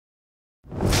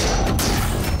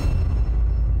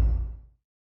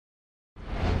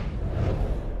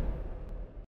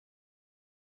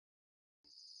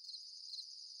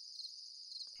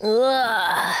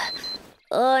Ugh.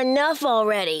 Enough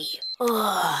already.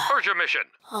 Ugh. Urgent mission.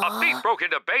 A thief broke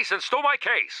into base and stole my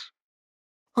case.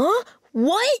 Huh?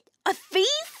 What? A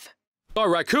thief? A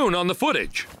raccoon on the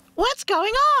footage. What's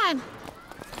going on?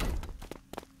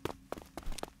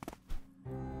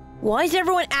 Why is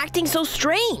everyone acting so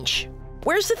strange?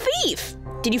 Where's the thief?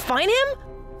 Did you find him?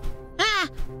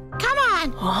 Come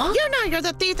on. Huh? You know you're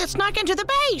the thief that snuck into the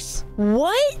base.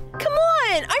 What? Come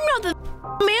on! I'm not the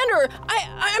commander!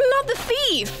 I'm not the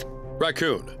thief!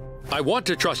 Raccoon, I want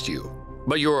to trust you,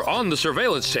 but you're on the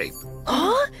surveillance tape.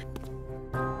 Huh?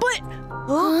 But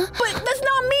that's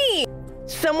not me!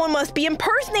 Someone must be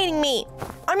impersonating me!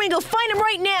 I'm gonna go find him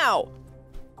right now!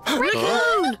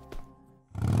 Raccoon!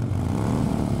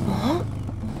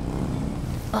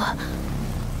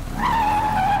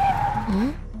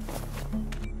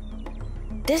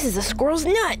 This is a squirrel's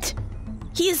nut!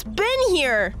 He has been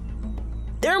here!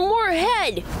 There are more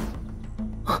ahead!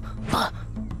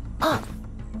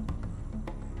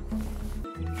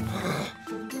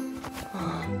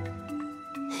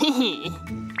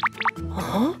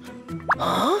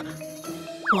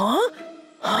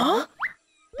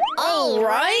 All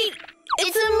right!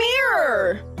 It's a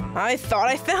mirror! I thought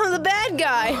I found the bad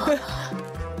guy!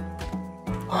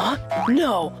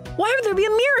 No! Why would there be a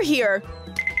mirror here?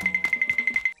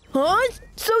 Huh?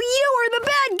 So you are the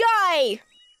bad guy!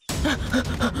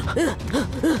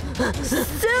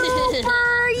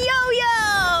 Super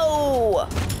Yo-Yo!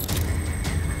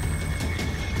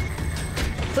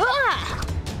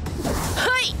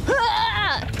 Hey!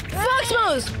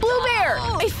 Foxmos! Blue Bear!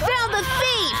 I found the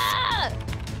thief!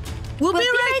 We'll be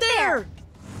right there.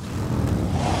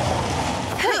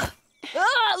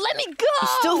 Let me go! You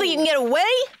still think you can get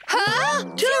away? Huh?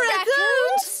 Two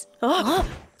raccoons?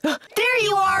 There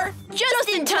you are! Just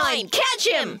in time! Catch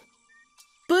him!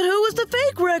 But who was the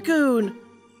fake raccoon?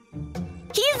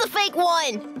 He's the fake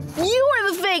one! You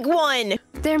are the fake one!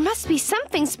 There must be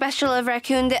something special of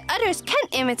Raccoon that others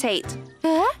can't imitate.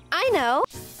 I know.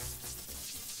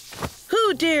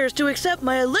 Who dares to accept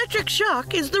my electric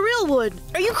shock is the real one?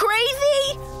 Are you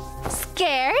crazy?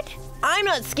 Scared? I'm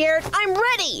not scared. I'm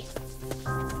ready!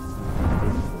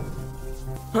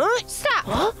 Huh? Stop!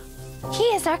 Huh? He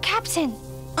is our captain.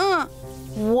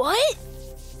 What?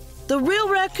 The real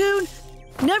raccoon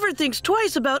never thinks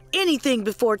twice about anything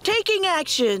before taking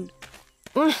action.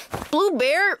 Blue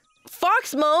Bear?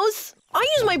 Foxmos? I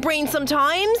use my brain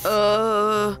sometimes.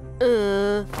 I'm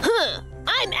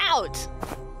out!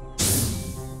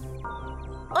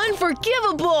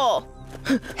 Unforgivable!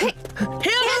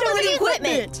 Handle the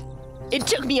equipment! It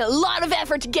took me a lot of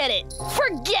effort to get it.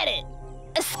 Forget it!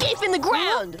 Escape in the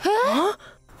ground! Huh?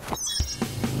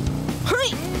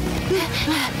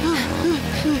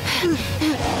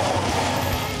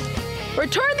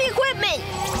 Return the equipment!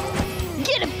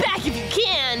 Get it back if you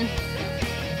can!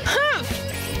 Humph!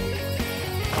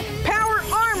 Power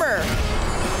armor!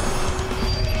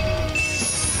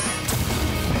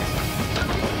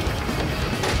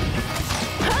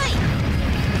 Hey!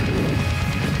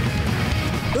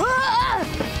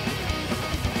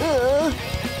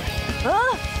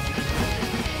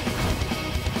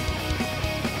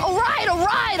 All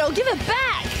right, I'll give it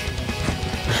back!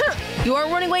 You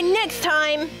aren't running away next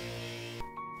time!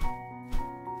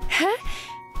 Huh?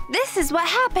 This is what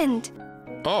happened.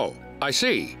 Oh, I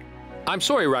see. I'm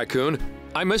sorry, Raccoon.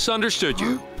 I misunderstood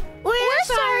you. We're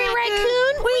sorry,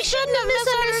 Raccoon. We shouldn't have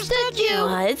misunderstood you.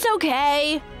 It's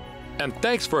okay. And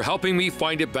thanks for helping me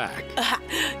find it back.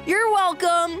 You're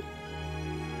welcome.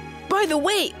 By the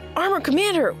way, Armor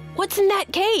Commander, what's in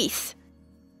that case?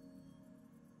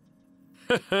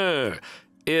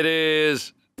 It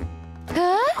is...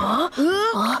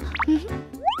 What?